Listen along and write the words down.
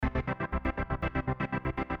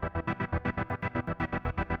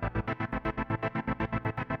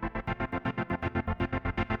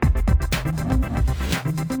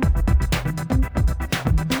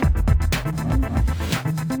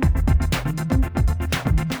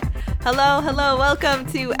Hello. Welcome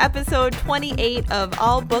to episode 28 of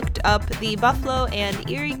All Booked Up, the Buffalo and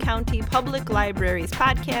Erie County Public Libraries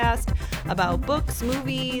podcast about books,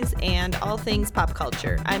 movies, and all things pop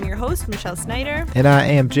culture. I'm your host, Michelle Snyder. And I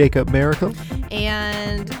am Jacob Miracle.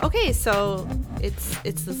 And okay, so it's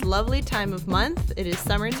this lovely time of month. It is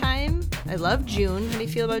summertime. I love June. How do you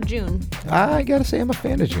feel about June? I gotta say I'm a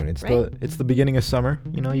fan of June. It's the beginning of summer.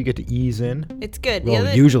 You know, you get to ease in. It's good.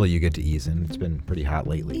 Well, usually you get to ease in. It's been pretty hot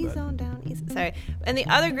lately. Ease on down. Sorry. And the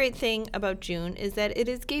other great thing about June is that it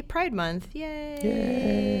is Gay Pride Month.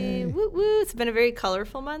 Yay! Woo woo! It's been a very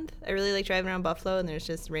colorful month. I really like driving around Buffalo, and there's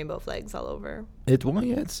just rainbow flags all over. It's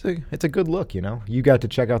a good look. You know, you got to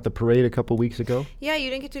check out the parade a couple weeks ago. Yeah, you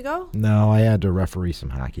didn't get to go? No, I had to referee some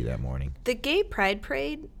hockey that morning. The Gay Pride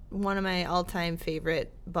Parade, one of my all-time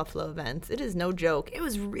favorite Buffalo events. It is no joke. It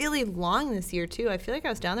was really long this year, too. I feel like I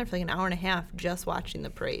was down there for like an hour and a half just watching the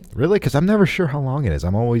parade. Really? Because I'm never sure how long it is.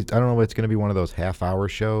 I don't know if it's going to be one of those half-hour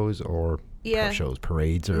shows or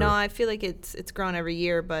parades. Or... No, I feel like it's grown every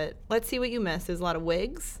year, but let's see what you missed. There's a lot of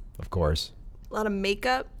wigs. Of course. A lot of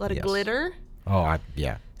makeup, a lot of glitter. Oh,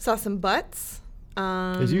 yeah. Saw some butts.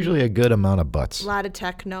 There's usually a good amount of butts. A lot of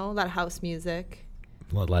techno, a lot of house music.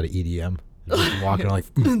 A lot of EDM. Just walking like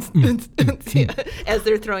as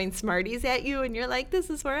they're throwing Smarties at you, and you're like, "This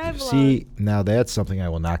is where I belong." See, now that's something I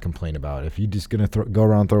will not complain about. If you're just gonna go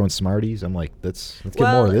around throwing Smarties, I'm like, let's get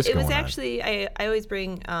more of this going on. It was actually I always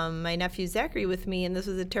bring my nephew Zachary with me, and this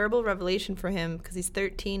was a terrible revelation for him because he's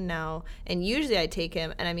 13 now, and usually I take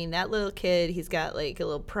him, and I mean that little kid, he's got like a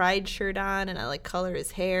little Pride shirt on, and I like color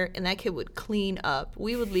his hair, and that kid would clean up.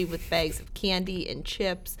 We would leave with bags of candy and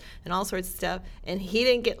chips and all sorts of stuff, and he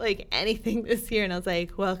didn't get like anything this year, and I was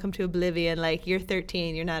like, welcome to oblivion. Like, you're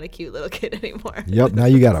 13, you're not a cute little kid anymore. Yep, now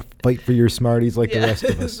you gotta fight for your Smarties like the rest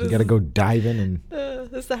of us. You gotta go diving and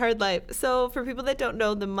this is a hard life. So for people that don't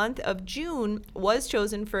know, the month of June was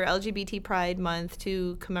chosen for LGBT Pride Month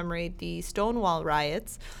to commemorate the Stonewall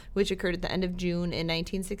riots, which occurred at the end of June in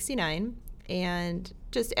 1969. And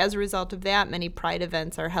just as a result of that, many Pride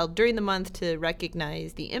events are held during the month to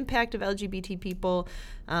recognize the impact of LGBT people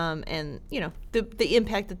and, you know, the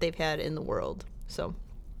impact that they've had in the world. So,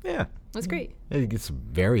 yeah. That's great. It's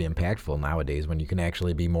very impactful nowadays when you can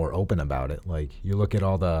actually be more open about it. Like, you look at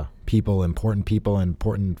all the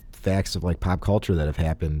important facts of, like, pop culture that have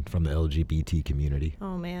happened from the LGBT community.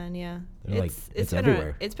 Oh, man, yeah. It's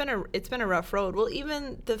everywhere. It's been a rough road. Well,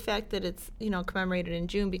 even the fact that it's, you know, commemorated in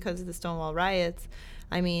June because of the Stonewall riots,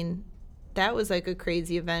 I mean, that was like a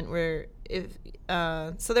crazy event where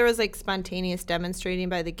so there was like spontaneous demonstrating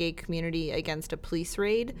by the gay community against a police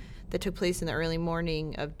raid that took place in the early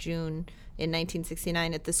morning of June in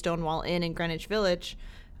 1969 at the Stonewall Inn in Greenwich Village.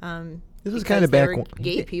 This was kind of back when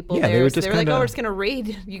gay people. Yeah, they were like, oh, we're just gonna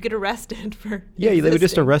raid. You get arrested for. Yeah, they would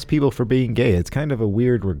just arrest people for being gay. It's kind of a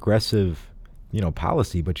weird regressive, you know,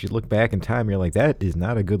 policy. But you look back in time, you're like, that is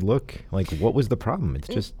not a good look. Like, what was the problem? It's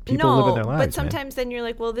just people living their lives. But sometimes then you're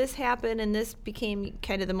like, well, this happened, and this became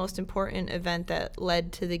kind of the most important event that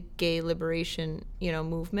led to the gay liberation, you know,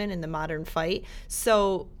 movement and the modern fight.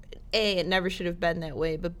 So. A, it never should have been that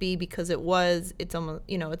way, but B, because it was, it's almost,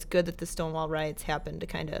 you know, it's good that the Stonewall riots happened to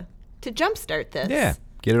kind of, to jumpstart this. Yeah,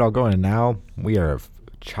 get it all going. And now we are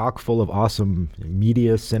chock full of awesome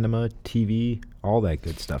media, cinema, TV, all that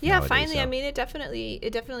good stuff. Yeah, nowadays, finally. so. I mean, it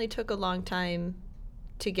definitely took a long time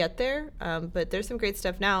to get there, but there's some great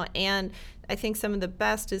stuff now. And I think some of the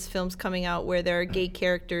best is films coming out where there are gay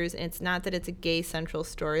characters, and it's not that it's a gay central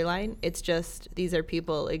storyline. It's just these are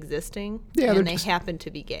people existing, and they happen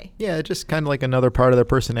to be gay. Yeah, it's just kind of like another part of their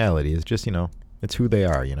personality. It's just, you know, it's who they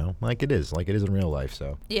are, you know, like it is in real life.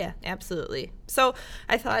 So yeah, absolutely. So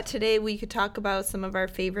I thought today we could talk about some of our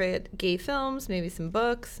favorite gay films, maybe some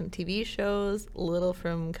books, some TV shows, a little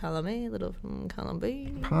from column A, a little from column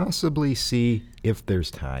B. Possibly see if there's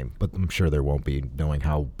time, but I'm sure there won't be, knowing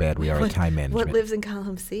how bad we are at time management. What lives in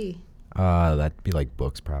column C? That'd be like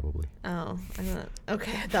books, probably. Oh,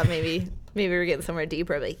 okay. I thought maybe we were getting somewhere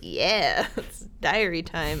deeper. I'm like, yeah, it's diary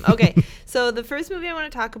time. Okay, so the first movie I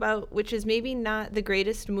want to talk about, which is maybe not the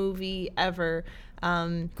greatest movie ever.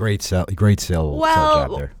 Great sell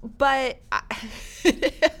job there. But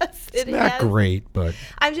it's not great, but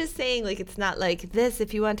I'm just saying, like, it's not like this.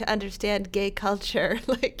 If you want to understand gay culture,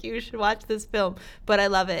 like, you should watch this film. But I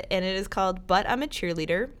love it, and it is called "But I'm a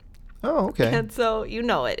Cheerleader." Oh, okay. And so you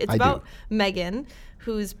know it. It's about Megan,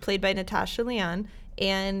 who's played by Natasha Lyonne,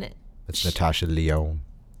 and it's Natasha Lyonne.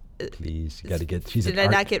 Please, you got to get. Did I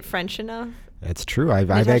not get French enough? That's true.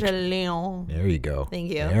 Natasha Lyonne. There you go. Thank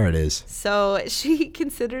you. There it is. So she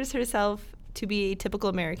considers herself to be a typical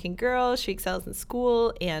American girl. She excels in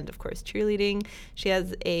school and, of course, cheerleading. She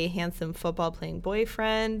has a handsome football-playing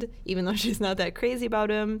boyfriend, even though she's not that crazy about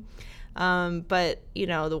him. But, you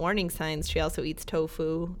know, the warning signs, she also eats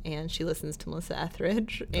tofu, and she listens to Melissa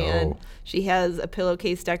Etheridge. And she has a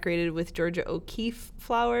pillowcase decorated with Georgia O'Keeffe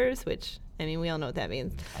flowers, which, I mean, we all know what that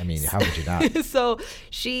means. I mean, how would you not? So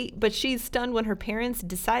she's stunned when her parents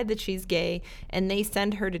decide that she's gay, and they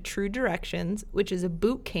send her to True Directions, which is a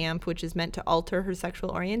boot camp, which is meant to alter her sexual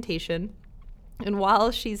orientation. And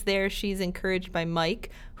while she's there, she's encouraged by Mike,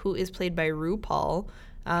 who is played by RuPaul,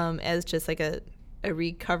 as just like a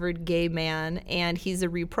recovered gay man, and he's a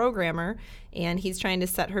reprogrammer, and he's trying to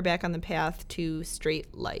set her back on the path to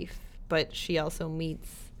straight life. But she also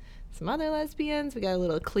meets some other lesbians. We got a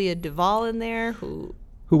little Clea Duvall in there who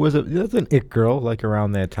was that's an it girl, like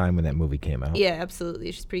around that time when that movie came out. Yeah,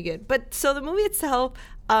 absolutely. She's pretty good. But so the movie itself,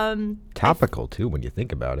 topical too when you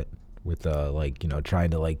think about it, with like, you know,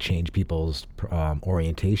 trying to like change people's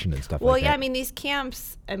orientation and stuff like that. Well, yeah, I mean, these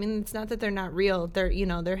camps, I mean, it's not that they're not real. There, you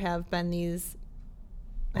know, there have been these.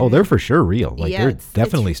 They're for sure real. Like, yeah, they're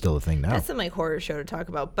definitely still a thing now. That's some like horror show to talk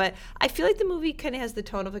about. But I feel like the movie kind of has the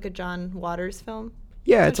tone of like a John Waters film.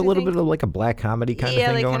 Yeah, it's a little bit of like a black comedy kind of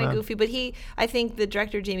thing like going kind on. of goofy. But I think the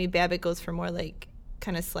director Jamie Babbitt goes for more like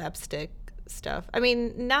kind of slapstick stuff. I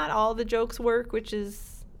mean, not all the jokes work, which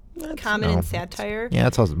is common in satire. Yeah,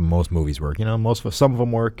 that's how most movies work. You know, some of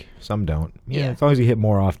them work, some don't. Yeah, as long as you hit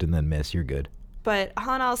more often than miss, you're good. But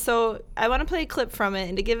Hanal, so I want to play a clip from it,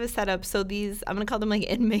 and to give a setup, so these, I'm going to call them like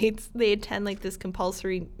inmates, they attend like this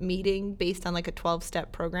compulsory meeting based on like a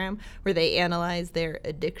 12-step program where they analyze their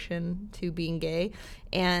addiction to being gay.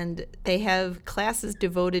 And they have classes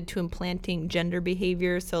devoted to implanting gender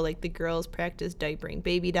behavior. So like the girls practice diapering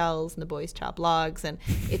baby dolls and the boys chop logs. And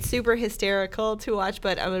it's super hysterical to watch,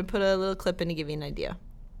 but I'm going to put a little clip in to give you an idea.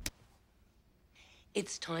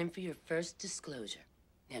 It's time for your first disclosure.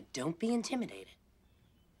 Now, don't be intimidated.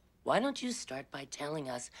 Why don't you start by telling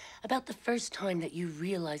us about the first time that you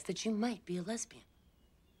realized that you might be a lesbian?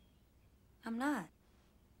 I'm not.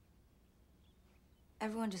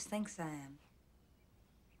 Everyone just thinks I am.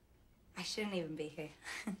 I shouldn't even be here.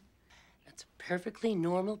 That's a perfectly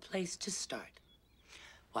normal place to start.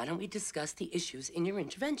 Why don't we discuss the issues in your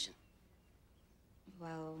intervention?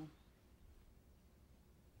 Well,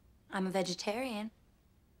 I'm a vegetarian.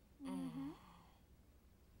 Mm-hmm.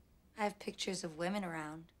 I have pictures of women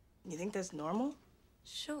around. You think that's normal?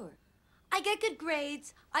 Sure. I get good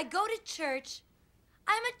grades. I go to church.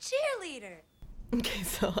 I'm a cheerleader. Okay,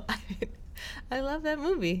 so I love that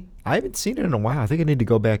movie. I haven't seen it in a while. I think I need to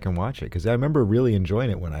go back and watch it because I remember really enjoying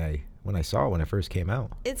it when I saw it when it first came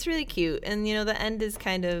out. It's really cute, and you know the end is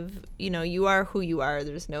kind of, you know, you are who you are.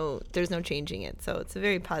 There's no changing it. So it's a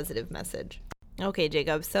very positive message. Okay,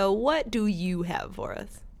 Jacob. So what do you have for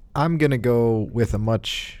us? I'm gonna go with a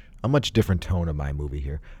much different tone of my movie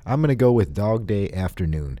here. I'm gonna go with Dog Day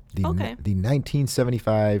Afternoon, the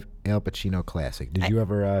 1975 Al Pacino classic. Did you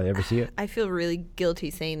ever see it? I feel really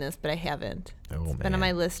guilty saying this, but I haven't. It's been on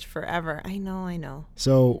my list forever. I know.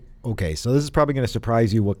 So okay, so this is probably gonna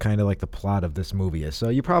surprise you what kind of like the plot of this movie is. So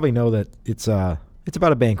you probably know that it's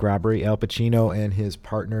about a bank robbery. Al Pacino and his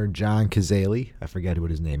partner John Cazale. I forget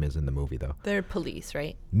what his name is in the movie though. They're police,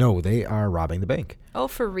 right? No, they are robbing the bank. Oh,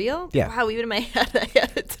 for real? Yeah. Wow, even in my head, I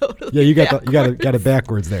had it totally. Yeah, you got it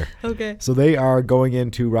backwards there. Okay. So they are going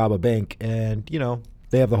in to rob a bank, and you know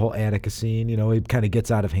they have the whole Attica scene. You know, it kind of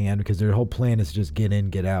gets out of hand because their whole plan is to just get in,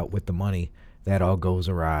 get out with the money. That all goes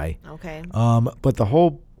awry. Okay. But the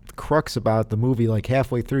whole crux about the movie, like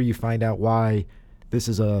halfway through, you find out why this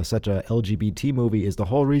is such a LGBT movie. Is the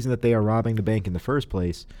whole reason that they are robbing the bank in the first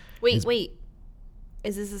place. Wait.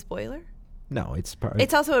 Is this a spoiler? No,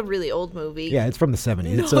 it's also a really old movie. Yeah, it's from the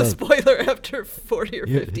 70s. No, it's a spoiler after 40 or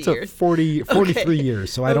 50 years. It's 43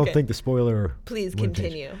 years, so I don't think the spoiler... Please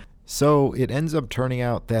continue. So it ends up turning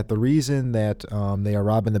out that the reason that they are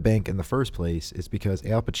robbing the bank in the first place is because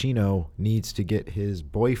Al Pacino needs to get his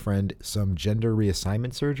boyfriend some gender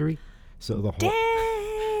reassignment surgery. So the whole...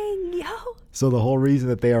 Dang, yo! So the whole reason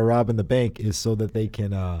that they are robbing the bank is so that they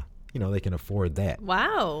can... they can afford that.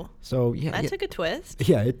 Wow. So, yeah. That took a twist.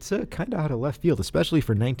 Yeah, it's kind of out of left field, especially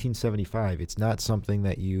for 1975. It's not something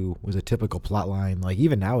that was a typical plot line. Like,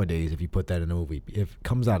 even nowadays, if you put that in a movie, it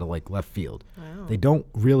comes out of, like, left field. Wow. They don't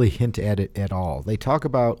really hint at it at all. They talk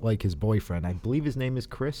about, like, his boyfriend. I believe his name is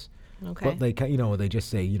Chris. Okay. But they just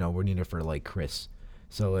say, we're needing it for, like, Chris.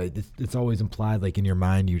 So it's always implied, like, in your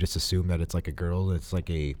mind, you just assume that it's, like, a girl. It's, like,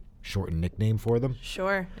 a shortened nickname for them.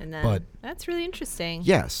 Sure. And then But- that's really interesting.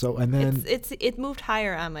 Yeah. So and then It moved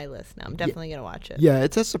higher on my list now. I'm definitely gonna watch it. yeah,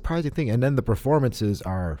 it's a surprising thing. And then the performances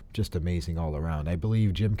are just amazing all around. I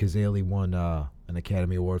believe Jim Cazale won an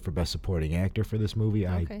Academy Award for Best Supporting Actor for this movie.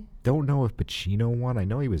 Okay. I don't know if Pacino won. I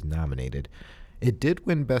know he was nominated. It did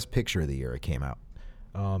win Best Picture of the year it came out.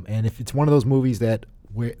 And if it's one of those movies that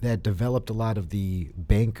developed a lot of the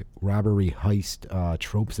bank robbery heist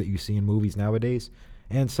tropes that you see in movies nowadays,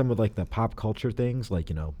 and some of like the pop culture things, like,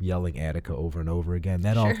 you know, yelling Attica over and over again,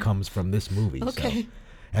 that all comes from this movie. Okay. So.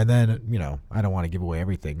 And then, you know, I don't want to give away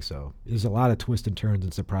everything, so there's a lot of twists and turns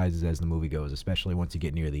and surprises as the movie goes, especially once you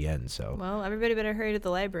get near the end. So Well, everybody better hurry to the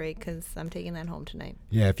library because I'm taking that home tonight.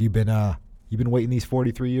 yeah, if you've been waiting these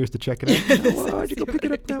 43 years to check it out, well, why'd you go pick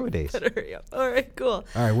it up nowadays? Better hurry up. All right, cool.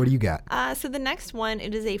 All right, what do you got? So the next one,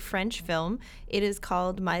 it is a French film. It is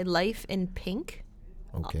called My Life in Pink,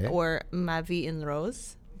 Okay. or Ma Vie en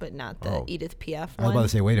Rose, but not the Oh. Edith Piaf I was one. about to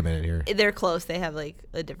say, wait a minute here. They're close. They have like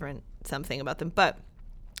a different something about them. But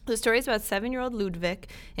the story is about 7-year-old Ludwig,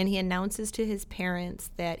 and he announces to his parents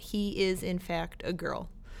that he is in fact a girl.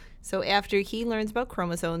 So after he learns about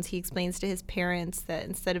chromosomes, he explains to his parents that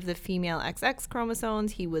instead of the female XX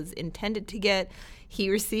chromosomes he was intended to get, he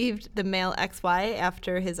received the male XY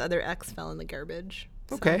after his other X fell in the garbage.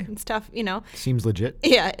 So Okay. it's tough, you know. Seems legit.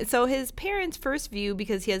 Yeah, so his parents' first view,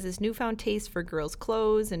 because he has this newfound taste for girls'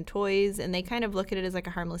 clothes and toys, and they kind of look at it as like a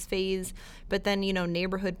harmless phase. But then, you know,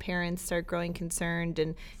 neighborhood parents start growing concerned,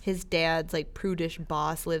 and his dad's like prudish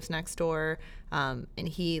boss lives next door, and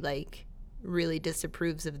he like really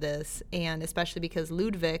disapproves of this, and especially because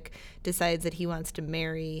Ludwig decides that he wants to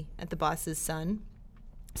marry the boss's son.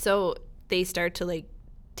 So they start to like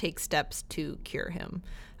take steps to cure him.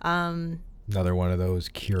 Another one of those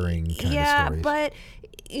curing kind of Yeah, stories. but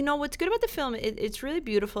you know what's good about the film? It's really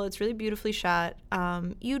beautiful. It's really beautifully shot.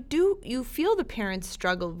 You feel the parents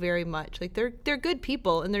struggle very much. Like they're good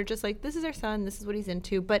people, and they're just like, this is our son. This is what he's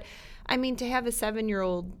into. But I mean, to have a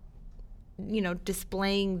 7-year-old, you know,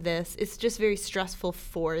 displaying this, it's just very stressful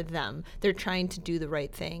for them. They're trying to do the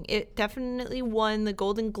right thing. It definitely won the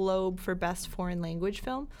Golden Globe for Best Foreign Language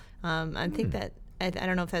Film. I think that I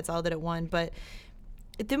don't know if that's all that it won, but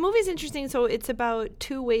the movie's interesting. So it's about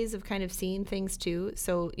two ways of kind of seeing things too.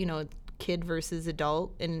 So, you know, kid versus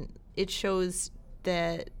adult, and it shows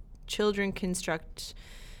that children construct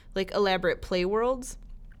like elaborate play worlds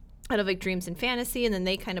out of like dreams and fantasy, and then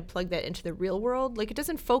they kind of plug that into the real world. Like, it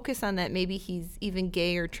doesn't focus on that maybe he's even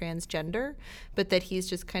gay or transgender, but that he's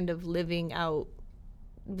just kind of living out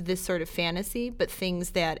this sort of fantasy, but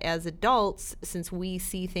things that as adults, since we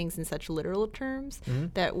see things in such literal terms,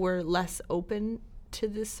 that we're less open to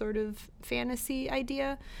this sort of fantasy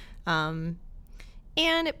idea. And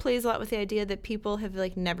it plays a lot with the idea that people have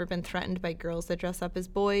like never been threatened by girls that dress up as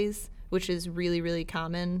boys, which is really, really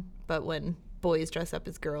common. But when boys dress up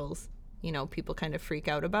as girls, you know, people kind of freak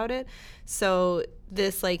out about it. So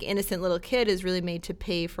this like innocent little kid is really made to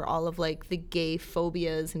pay for all of like the gay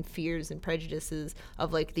phobias and fears and prejudices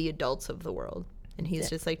of like the adults of the world. And he's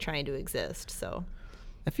just like trying to exist. So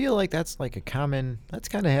I feel like that's like that's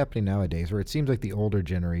kind of happening nowadays, where it seems like the older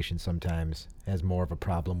generation sometimes has more of a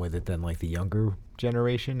problem with it than like the younger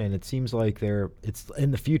generation, and it seems like it's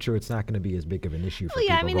in the future it's not going to be as big of an issue for well,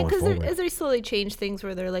 yeah, I people mean, going because forward. as they slowly change things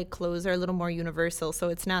where their like clothes are a little more universal, so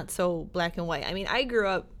it's not so black and white. I mean, I grew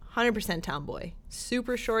up 100% tomboy,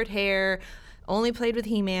 super short hair, only played with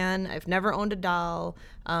He-Man. I've never owned a doll.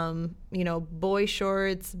 You know, boy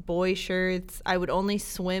shorts, boy shirts. I would only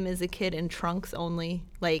swim as a kid in trunks only.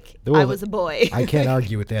 Like, I was a boy. I can't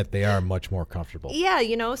argue with that. They are much more comfortable. Yeah,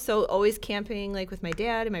 you know, so always camping like with my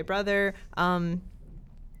dad and my brother.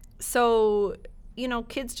 So, you know,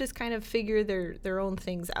 kids just kind of figure their own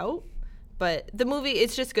things out. But the movie,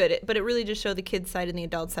 it's just good. But it really just showed the kid side and the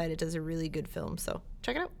adult side. It does a really good film. So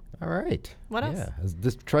check it out. All right. What else? Yeah.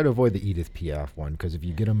 Just try to avoid the Edith Piaf one, because if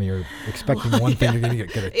you get them, you're expecting one thing, you're going to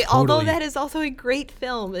get a totally... Although that is also a great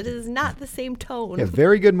film, it is not the same tone. Yeah,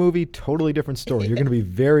 very good movie, totally different story. You're going to be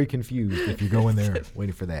very confused if you go in there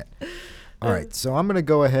waiting for that. All right, so I'm going to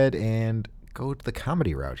go ahead and go to the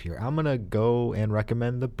comedy route here. I'm going to go and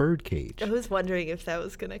recommend The Birdcage. I was wondering if that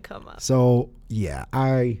was going to come up. So, yeah,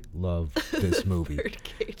 I love this movie.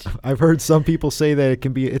 Birdcage. I've heard some people say that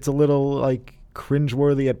it's a little like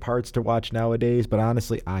cringeworthy at parts to watch nowadays, but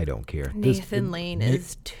honestly, I don't care. Nathan Lane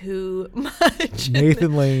is too much.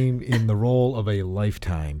 Nathan Lane in the role of a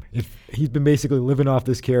lifetime. He's been basically living off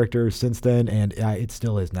this character since then, and it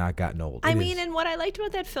still has not gotten old. I mean, and what I liked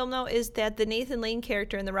about that film, though, is that the Nathan Lane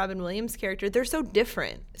character and the Robin Williams character, they're so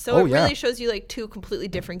different. So it really shows you, like, two completely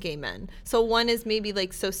different gay men. So one is maybe,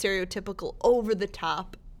 like, so stereotypical, over the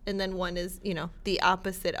top, and then one is, you know, the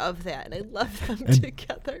opposite of that, and I love them And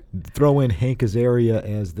together. throw in Hank Azaria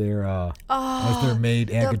as their maid,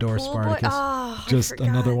 Agador pool boy. Spartacus. Oh, I Just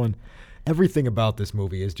another forgot. one. Everything about this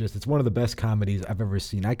movie is just, it's one of the best comedies I've ever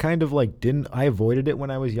seen. I kind of like I avoided it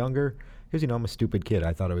when I was younger because, you know, I'm a stupid kid.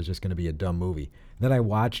 I thought it was just going to be a dumb movie. Then I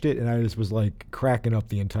watched it and I just was like cracking up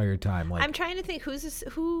the entire time. Like, I'm trying to think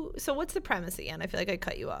so what's the premise again? I feel like I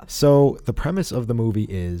cut you off. so the premise of the movie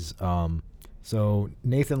is, so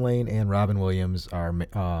Nathan Lane and Robin Williams are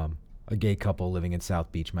a gay couple living in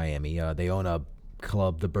South Beach, Miami. They own a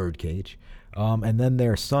club, the Birdcage. And then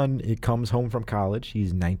their son, it comes home from college.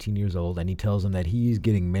 He's 19 years old, and he tells them that he's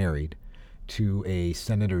getting married to a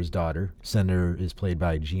senator's daughter. Senator is played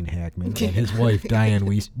by Gene Hackman, and his wife, Diane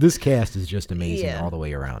Weiss. This cast is just amazing Yeah. all the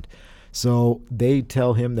way around. So they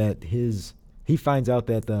tell him that he finds out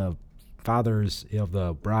that the father's of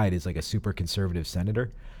the bride is like a super conservative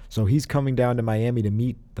senator. So he's coming down to Miami to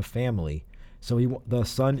meet the family. So the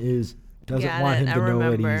son doesn't Got want it. him I to know that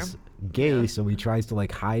remember. he's gay, so he tries to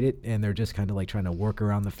like hide it, and they're just kind of like trying to work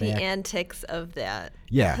around the The fact. antics of that.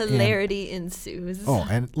 Yeah, and- Hilarity ensues. Oh,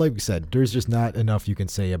 and like we said, there's just not enough you can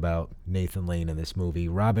say about Nathan Lane in this movie.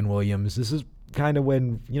 Robin Williams, this is kind of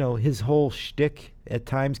when, you know, his whole shtick at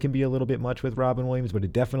times can be a little bit much with Robin Williams, but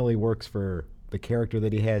it definitely works for the character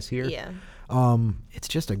that he has here. Yeah. It's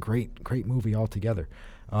just a great movie altogether.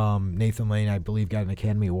 Nathan Lane, I believe, got an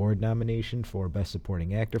Academy Award nomination for Best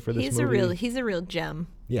Supporting Actor for this movie. He's a real gem.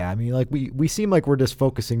 Yeah, I mean, like we seem like we're just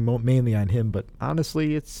focusing mainly on him, but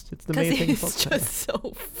honestly, it's the Because main thing. to he's focus on. just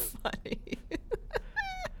so funny.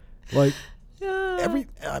 Like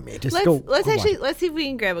Uh, just let's go. let's go watch actually it. let's see if we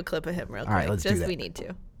can grab a clip of him real quick. All right, let's do just that. we need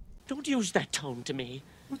to. Don't use that tone to me.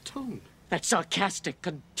 What tone? That sarcastic,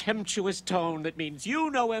 contemptuous tone that means you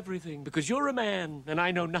know everything because you're a man and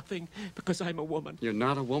I know nothing because I'm a woman. You're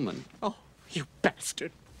not a woman. Oh, you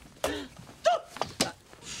bastard.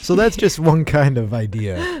 So that's just one kind of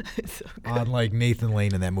idea So on like Nathan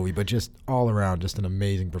Lane in that movie, but just all around, just an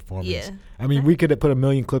amazing performance. Yeah. I mean, we could have put a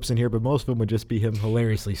million clips in here, but most of them would just be him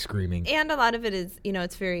hilariously screaming. And a lot of it is, you know,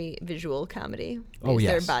 it's very visual comedy. They Oh, use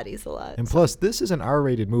yes. their bodies a lot. And plus, this is an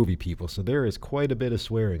R-rated movie, people, so there is quite a bit of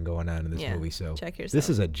swearing going on in this Yeah, movie. So check this yourself.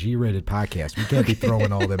 is a G-rated podcast. We can't be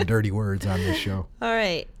throwing all them dirty words on this show. All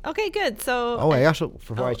right. Okay, good. So Oh, I also,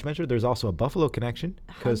 before I mentioned, there's also a Buffalo connection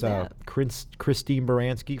because How's that? Christine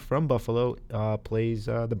Baranski from Buffalo plays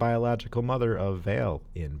the biological mother of Val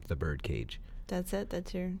in The Birdcage. that's it.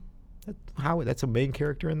 That's your That's a main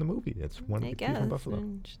character in the movie. That's one of I the key guess. from Buffalo.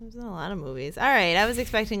 There's a lot of movies. All right. I was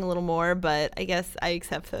expecting a little more, but I guess I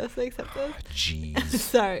accept this. Jeez.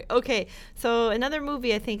 Sorry. Okay. So another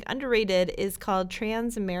movie I think underrated is called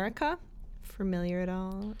Transamerica. Familiar at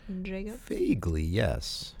all, Jacob? Vaguely,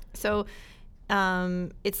 yes. So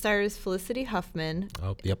it stars Felicity Huffman.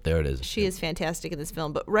 Oh, yep, there it is. She is fantastic in this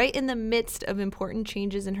film, but right in the midst of important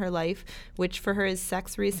changes in her life, which for her is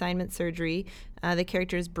sex reassignment surgery, the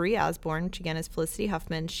character is Brie Osborne, which again is Felicity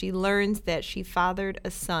Huffman. She learns that she fathered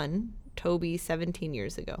a son, Toby, 17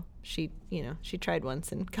 years ago. She tried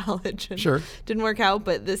once in college and Sure. didn't work out,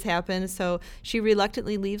 but this happened. So she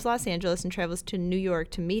reluctantly leaves Los Angeles and travels to New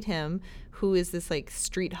York to meet him, who is this like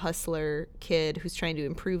street hustler kid who's trying to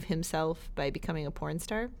improve himself by becoming a porn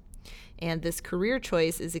star. And this career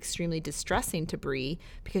choice is extremely distressing to Brie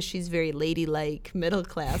because she's very ladylike,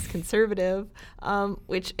 middle-class, conservative,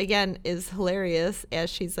 which, again, is hilarious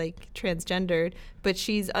as she's, like, transgendered. But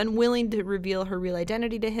she's unwilling to reveal her real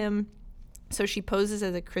identity to him. So she poses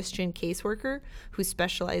as a Christian caseworker who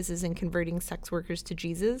specializes in converting sex workers to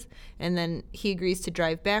Jesus. And then he agrees to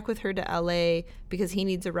drive back with her to LA because he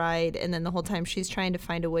needs a ride. And then the whole time she's trying to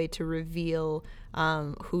find a way to reveal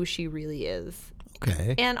who she really is.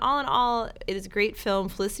 Okay. And all in all, it is a great film.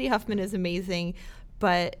 Felicity Huffman is amazing,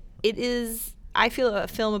 but it is, I feel, a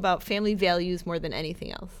film about family values more than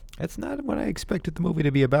anything else. That's not what I expected the movie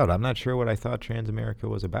to be about. I'm not sure what I thought Transamerica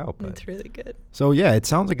was about. But. It's really good. So, yeah, it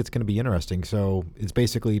sounds like it's going to be interesting. So it's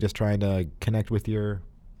basically just trying to connect with your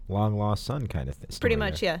long-lost son kind of thing. Pretty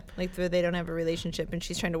much, yeah. Like they don't have a relationship, and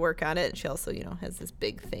she's trying to work on it. And she also, has this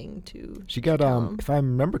big thing to. She got, become. if I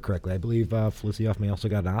remember correctly, I believe Felicity Huffman also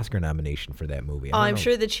got an Oscar nomination for that movie. Oh, I'm know.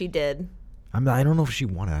 sure that she did. I don't know if she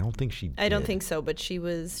won it. I don't think she did. I don't think so, but she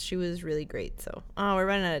was really great. So, we're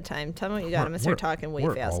running out of time. Tell me what you got. I'm gonna start talking way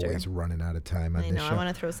faster. We're always running out of time on I this know. show. I want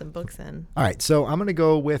to throw some books in. All right, so I'm going to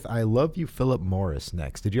go with I Love You, Philip Morris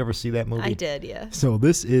next. Did you ever see that movie? I did, yeah. So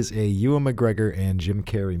this is a Ewan McGregor and Jim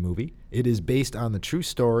Carrey movie. It is based on the true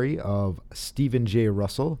story of Stephen J.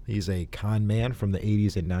 Russell. He's a con man from the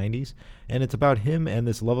 80s and 90s, and it's about him and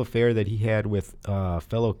this love affair that he had with a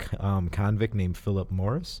fellow convict named Philip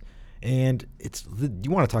Morris. And you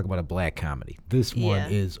want to talk about a black comedy. This Yeah.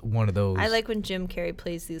 one is one of those. I like when Jim Carrey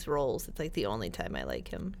plays these roles. It's like the only time I like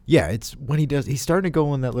him. Yeah, it's when he's starting to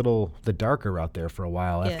go in the darker route there for a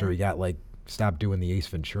while after Yeah. he got stopped doing the Ace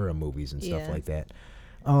Ventura movies and stuff Yeah. like that.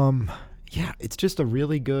 Yeah, it's just a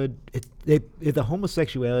really good. The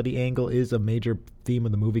homosexuality angle is a major theme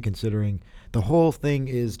of the movie, considering the whole thing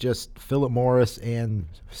is just Philip Morris and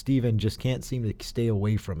Steven just can't seem to stay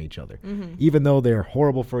away from each other. Mm-hmm. Even though they're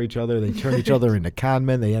horrible for each other, they turn each other into con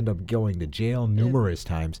men. They end up going to jail numerous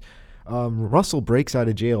times. Russell breaks out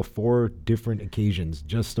of jail 4 different occasions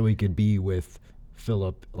just so he could be with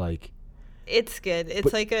Philip. It's good.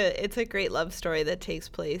 It's a great love story that takes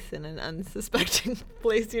place in an unsuspecting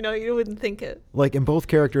place. You wouldn't think it. And both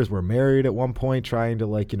characters were married at one point, trying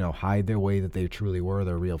to hide their way that they truly were,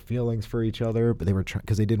 their real feelings for each other, but they were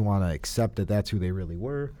because they didn't want to accept that that's who they really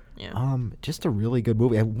were. Yeah. Just a really good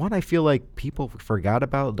movie, and one I feel like people forgot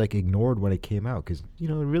about, ignored when it came out, because it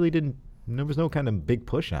really didn't. There was no kind of big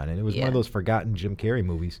push on it. It was one Yeah. of those forgotten Jim Carrey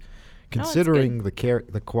movies, it's considering the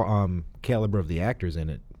caliber of the actors in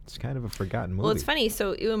it. It's kind of a forgotten movie. Well, it's funny.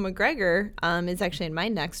 So Ewan McGregor is actually in my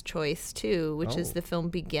next choice too, which is the film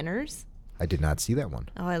Beginners. I did not see that one.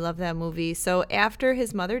 Oh, I love that movie. So after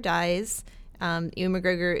his mother dies, Ewan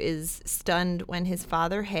McGregor is stunned when his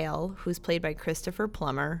father, Hal, who's played by Christopher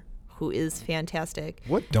Plummer, who is fantastic.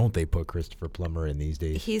 What don't they put Christopher Plummer in these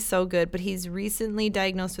days? He's so good, but he's recently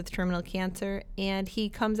diagnosed with terminal cancer, and he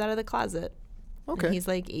comes out of the closet. Okay. And he's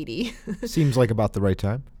like 80. Seems like about the right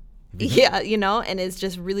time. Yeah, and is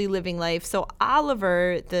just really living life. So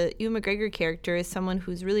Oliver, the Ewan McGregor character, is someone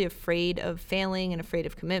who's really afraid of failing and afraid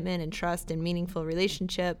of commitment and trust and meaningful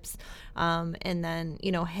relationships. And then,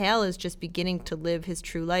 Hal is just beginning to live his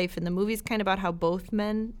true life. And the movie's kind of about how both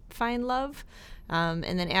men find love.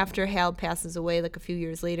 And then after Hal passes away, a few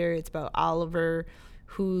years later, it's about Oliver,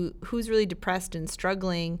 who's really depressed and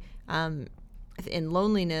struggling in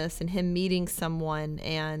loneliness, and him meeting someone,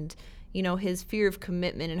 and his fear of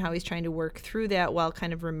commitment and how he's trying to work through that while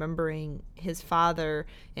kind of remembering his father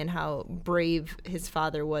and how brave his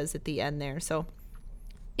father was at the end there. So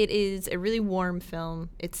it is a really warm film.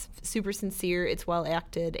 It's super sincere, it's well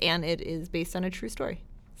acted, and it is based on a true story.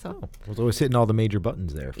 So Well, it was hitting all the major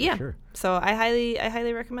buttons there, for yeah. sure. So I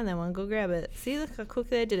highly recommend that one. Go grab it. See, look how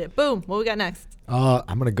quickly I did it. Boom. What we got next?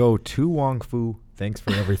 I'm going to go to Wong Fu. Thanks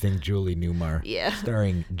for everything, Julie Newmar. Yeah.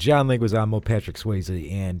 Starring John Leguizamo, Patrick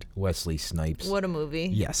Swayze, and Wesley Snipes. What a movie.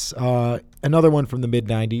 Yes. Another one from the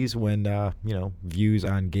mid-'90s when, views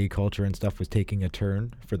on gay culture and stuff was taking a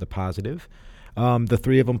turn for the positive. The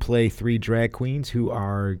three of them play 3 drag queens who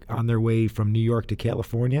are on their way from New York to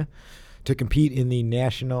California to compete in the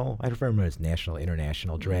national, I don't remember if it's national,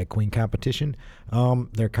 international drag queen competition.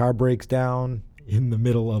 Their car breaks down in the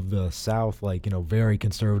middle of the South, very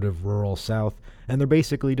conservative rural South. And they're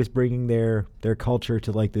basically just bringing their culture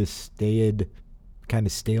to this staid, kind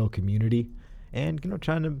of stale community, and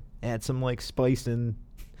trying to add some spice and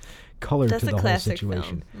color That's to a the whole classic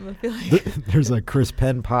situation. film. I feel like. There's a Chris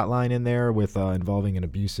Penn plotline in there with involving an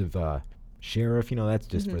abusive sheriff. That's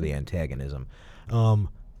just for the antagonism.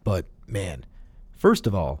 But man, first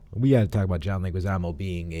of all, we got to talk about John Leguizamo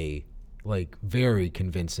being a very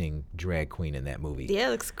convincing drag queen in that movie. Yeah,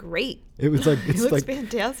 it looks great. It was It looks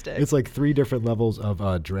fantastic. It's 3 different levels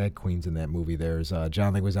of drag queens in that movie. There's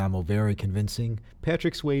John Leguizamo, very convincing.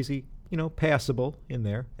 Patrick Swayze, passable in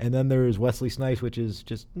there. And then there's Wesley Snipes, which is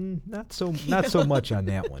just not so much on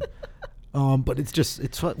that one. But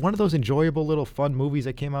it's one of those enjoyable little fun movies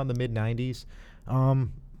that came out in the mid-'90s.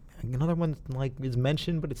 Another one is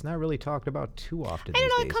mentioned, but it's not really talked about too often. I don't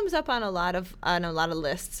know. these It days. comes up on a lot of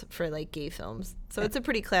lists for gay films, so it's a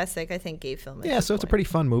pretty classic, I think, gay film. at Yeah, this so it's a point. pretty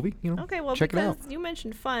fun movie. Okay. Well, check it out. because you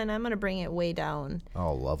mentioned fun, I'm gonna bring it way down,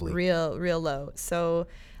 Oh, lovely. real low. So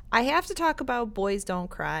I have to talk about Boys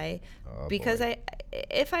Don't Cry because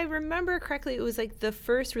if I remember correctly, it was the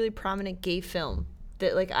first really prominent gay film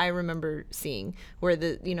that I remember seeing, where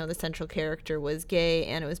the central character was gay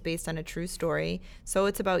and it was based on a true story. So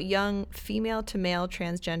it's about young female to male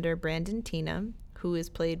transgender Brandon Tina, who is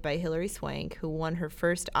played by Hilary Swank, who won her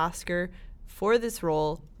first Oscar for this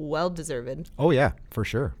role, well deserved. Oh yeah, for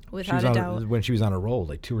sure. Without she was a on doubt. when she was on a roll,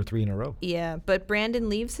 2 or 3 in a row. Yeah, but Brandon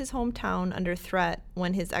leaves his hometown under threat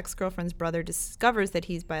when his ex-girlfriend's brother discovers that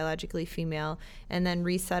he's biologically female, and then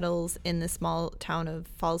resettles in the small town of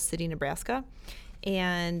Falls City, Nebraska.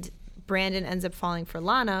 And Brandon ends up falling for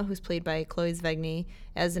Lana, who's played by Chloe Sevigny,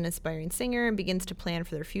 as an aspiring singer, and begins to plan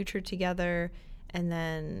for their future together. and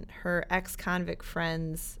then her ex-convict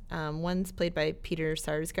friends. One's played by Peter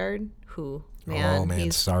Sarsgaard, who man,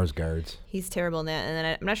 Sarsgaards. he's terrible in that. And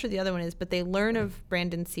then I'm not sure the other one is, but they learn of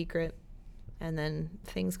Brandon's secret, and then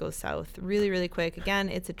things go south really, really quick. Again,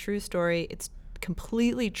 it's a true story. It's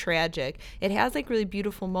completely tragic. It has like really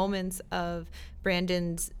beautiful moments of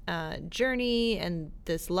Brandon's journey and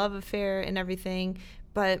this love affair and everything.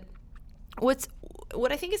 But what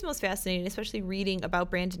I think is most fascinating, especially reading about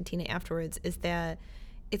Brandon Tina afterwards, is that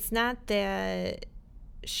it's not that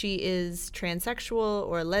she is transsexual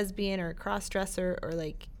or lesbian or a cross-dresser or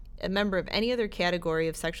like a member of any other category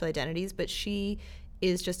of sexual identities, but she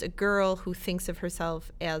is just a girl who thinks of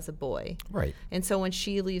herself as a boy. Right. And so when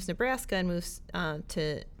she leaves Nebraska and moves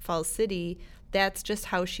to Falls City, that's just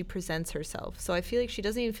how she presents herself. So I feel like she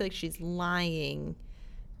doesn't even feel like she's lying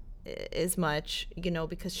as much,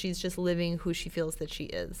 because she's just living who she feels that she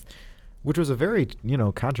is. Which was a very,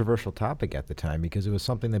 controversial topic at the time, because it was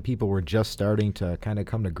something that people were just starting to kind of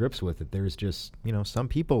come to grips with. That there's just, some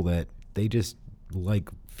people that they just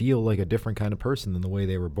feel like a different kind of person than the way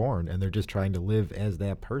they were born, and they're just trying to live as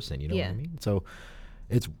that person. You know what I mean? So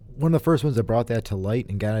it's one of the first ones that brought that to light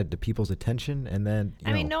and got it to people's attention. And then,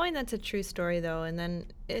 knowing that's a true story though, and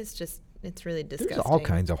then it's really disgusting. There's all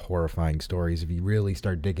kinds of horrifying stories if you really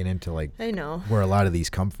start digging into I know where a lot of these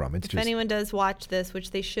come from. If anyone does watch this,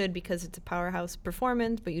 which they should, because it's a powerhouse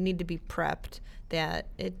performance, but you need to be prepped that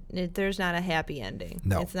there's not a happy ending.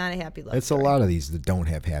 No, it's not a happy love It's story. a lot of these that don't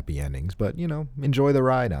have happy endings, but enjoy the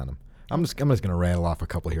ride on them. I'm just gonna rattle off a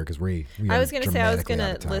couple here because I was gonna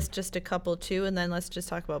list list just a couple too, and then let's just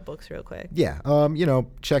talk about books real quick. Yeah,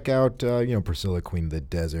 check out Priscilla, Queen of the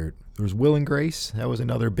Desert. There was Will and Grace. That was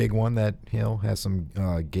another big one that has some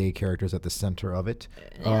gay characters at the center of it.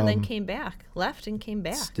 And then left and came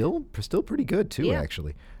back. Still pretty good too, Yeah.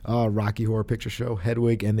 actually. Rocky Horror Picture Show,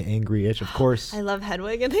 Hedwig and the Angry Inch, of course. I love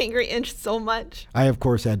Hedwig and the Angry Inch so much. I of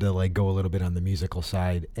course had to go a little bit on the musical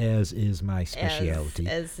side, as is my specialty.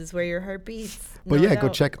 As is where your heart beats. But no yeah, doubt. go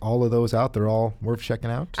check all of those out. They're all worth checking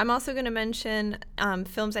out. I'm also going to mention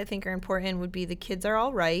films I think are important would be The Kids Are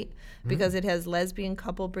All Right, because it has lesbian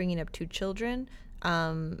couple bringing up 2 children.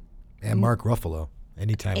 And Mark Ruffalo.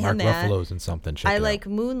 Anytime And Mark that. Ruffalo's in something, check I it like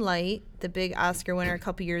out. Moonlight, the big Oscar winner a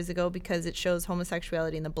couple years ago, because it shows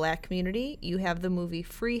homosexuality in the black community. You have the movie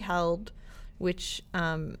Freeheld, which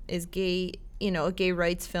is gay, a gay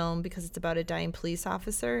rights film because it's about a dying police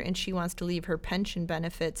officer, and she wants to leave her pension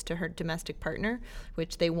benefits to her domestic partner,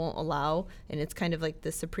 which they won't allow. And it's kind of like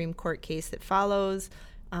the Supreme Court case that follows.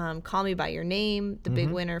 Call Me By Your Name, the big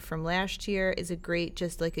winner from last year, is a great,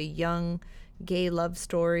 just like a young gay love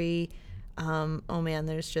story. Oh man,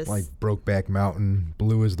 there's just Like Brokeback Mountain,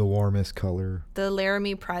 Blue is the Warmest Color. The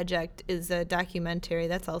Laramie Project is a documentary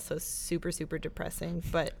that's also super, super depressing,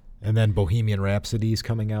 but And then Bohemian Rhapsody is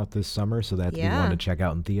coming out this summer, so that's the Yeah. one to check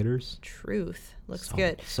out in theaters. truth looks So-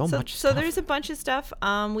 good. so much So stuff. there's a bunch of stuff.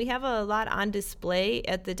 We have a lot on display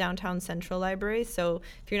at the Downtown Central Library. So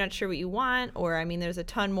if you're not sure what you want, or there's a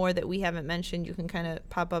ton more that we haven't mentioned, you can kind of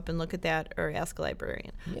pop up and look at that or ask a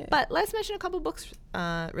librarian. Yeah. But let's mention a couple books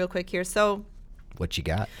real quick here. So What you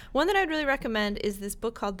got? one that I'd really recommend is this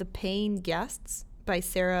book called The Paying Guests by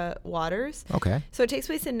Sarah Waters. Okay. So it takes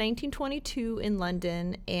place in 1922 in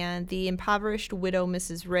London, and the impoverished widow,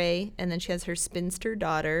 Mrs. Ray, and then she has her spinster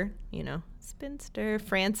daughter, spinster,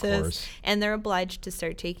 Frances, course. and they're obliged to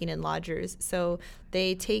start taking in lodgers. So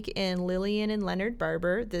they take in Lillian and Leonard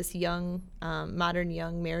Barber, this young, modern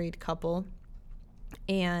young married couple,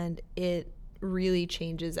 and it really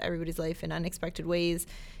changes everybody's life in unexpected ways.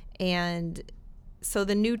 And so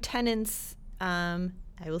the new tenants,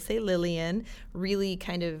 I will say Lillian, really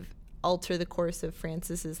kind of alter the course of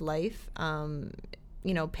Frances's life.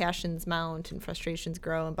 Passions mount and frustrations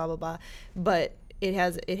grow and blah, blah, blah. But it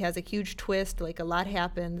has a huge twist, like a lot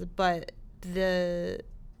happens, but I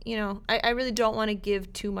really don't want to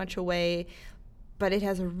give too much away, but it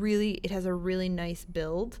has a really nice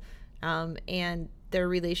build. And their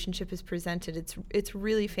relationship is presented. It's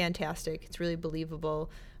really fantastic. It's really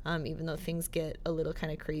believable, even though things get a little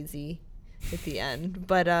kind of crazy at the end.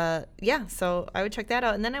 But so I would check that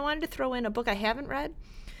out. And then I wanted to throw in a book I haven't read,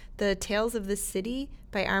 The Tales of the City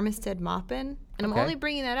by Armistead Maupin. And I'm Okay. only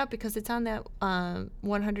bringing that up because it's on that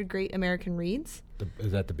 100 Great American Reads.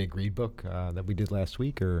 Is that the big read book that we did last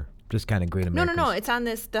week, or just kind of Great Americans? No. It's on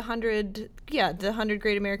the 100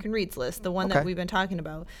 Great American Reads list, the one that Okay. we've been talking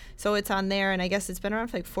about. So it's on there, and I guess it's been around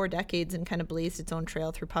for like 4 decades and kind of blazed its own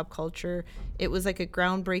trail through pop culture. It was like a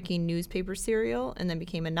groundbreaking newspaper serial, and then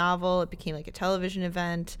became a novel. It became like a television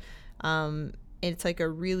event. it's like a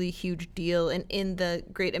really huge deal. And in the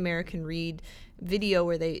Great American Read video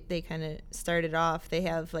where they kind of started off, they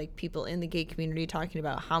have like people in the gay community talking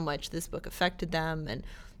about how much this book affected them. And,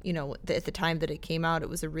 you know, at the time that it came out, it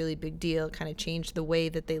was a really big deal. It kind of changed the way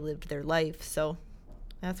that they lived their life. So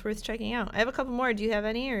that's worth checking out. I have a couple more. Do you have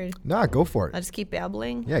any? Or Nah, go for it. I'll just keep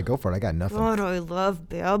babbling? Yeah, go for it. I got nothing. God, I love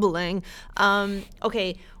babbling.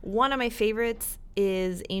 Okay, one of my favorites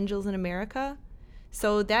is Angels in America.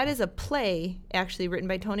 So that is a play actually written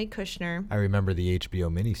by Tony Kushner. I remember the HBO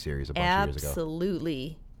miniseries a bunch of years ago.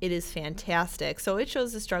 Absolutely. It is fantastic. So it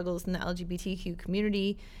shows the struggles in the LGBTQ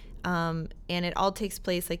community, and it all takes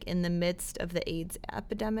place like in the midst of the AIDS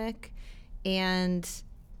epidemic. And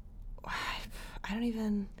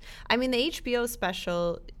I mean, the HBO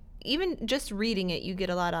special, even just reading it, you get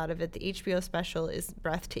a lot out of it. The HBO special is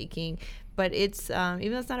breathtaking, but it's,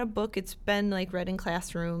 even though it's not a book, it's been like read in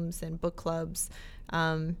classrooms and book clubs.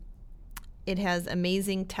 It has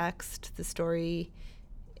amazing text. The story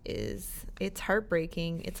it's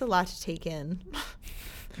heartbreaking. It's a lot to take in.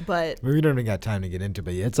 But we don't even got time to get into,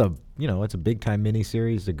 but it's a big time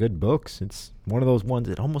miniseries. They're good books. It's one of those ones.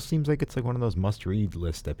 It almost seems like it's like one of those must read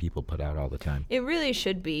lists that people put out all the time. It really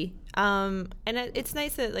should be. And it's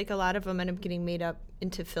nice that like a lot of them end up getting made up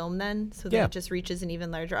into film then, so that it just reaches an even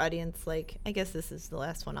larger audience. Like, I guess this is the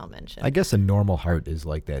last one I'll mention. I guess A Normal Heart is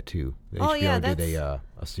like that too. The HBO did that's a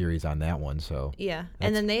series on that one. So yeah,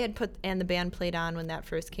 and then they had the band played on when that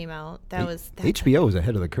first came out. HBO was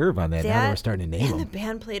ahead of the curve on that. Now they're starting to name and them. the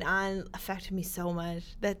band played on affected me so much.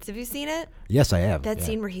 Have you seen it? Yes, I have. That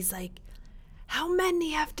scene where he's like, "How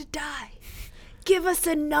many have to die? Give us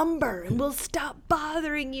a number and we'll stop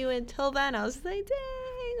bothering you until then." I was like, dang.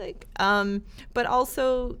 But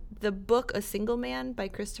also the book A Single Man by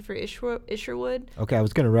Christopher Isherwood. Okay, I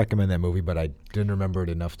was going to recommend that movie, but I didn't remember it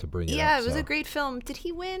enough to bring it up. Yeah, it was a great film. Did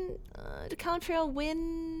he win? Did Colin Farrell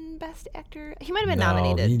win Best Actor? He might have been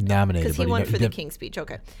nominated. He nominated, because he won for The King's Speech.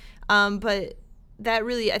 Okay, but that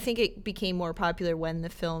really, I think it became more popular when the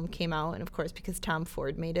film came out, and of course because Tom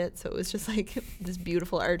Ford made it, so it was just like this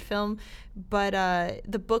beautiful art film. But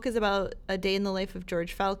the book is about a day in the life of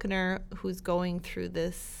George Falconer, who's going through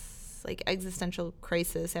this like existential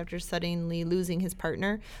crisis after suddenly losing his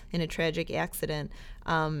partner in a tragic accident.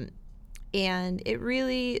 And it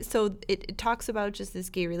really, it talks about just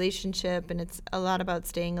this gay relationship, and it's a lot about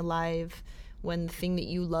staying alive when the thing that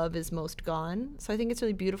you love is most gone. So I think it's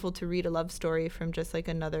really beautiful to read a love story from just like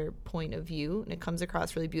another point of view, and it comes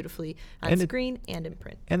across really beautifully on screen and in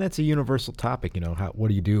print. And that's a universal topic, what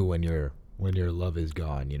do you do when your love is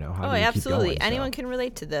gone, how do you absolutely. keep going? Anyone can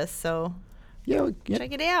relate to this, so yeah.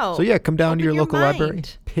 Check it out. So come down to your local mind. library,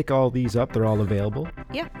 pick all these up. They're all available.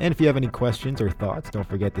 Yeah. And if you have any questions or thoughts, don't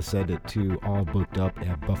forget to send it to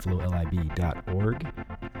allbookedup@buffalolib.org.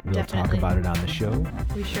 We'll talk about it on the show.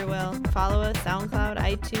 We sure will. Follow us, SoundCloud,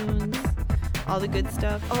 iTunes, all the good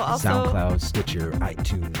stuff. Oh, also SoundCloud, Stitcher,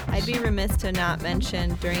 iTunes. I'd be remiss to not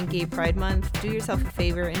mention during Gay Pride Month, do yourself a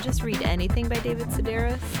favor and just read anything by David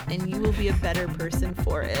Sedaris, and you will be a better person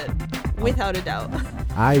for it, without a doubt.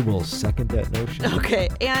 I will second that notion. Okay,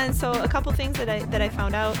 and so a couple things that I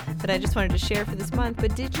found out that I just wanted to share for this month.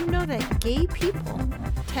 But did you know that gay people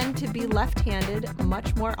tend to be left-handed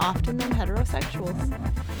much more often than heterosexuals?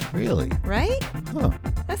 Really? Right? Huh.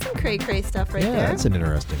 That's some cray-cray stuff right there. Yeah, that's an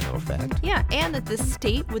interesting little fact. Yeah, and that the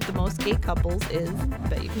state with the most gay couples is, I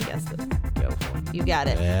bet you can guess this. You got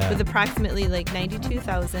it. Yeah. With approximately like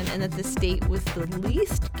 92,000, and that the state with the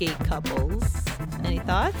least gay couples, any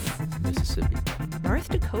thoughts? Mississippi. North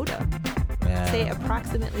Dakota. Say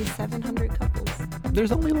approximately 700 couples.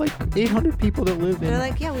 There's only like 800 people that live in... They're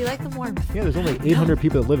like, yeah, we like the warmth. Yeah, there's only 800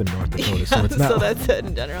 people that live in North Dakota, so it's not... So that's it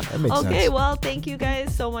in general. That makes sense. Okay, well, thank you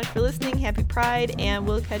guys so much for listening. Happy Pride, and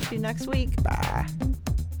we'll catch you next week. Bye.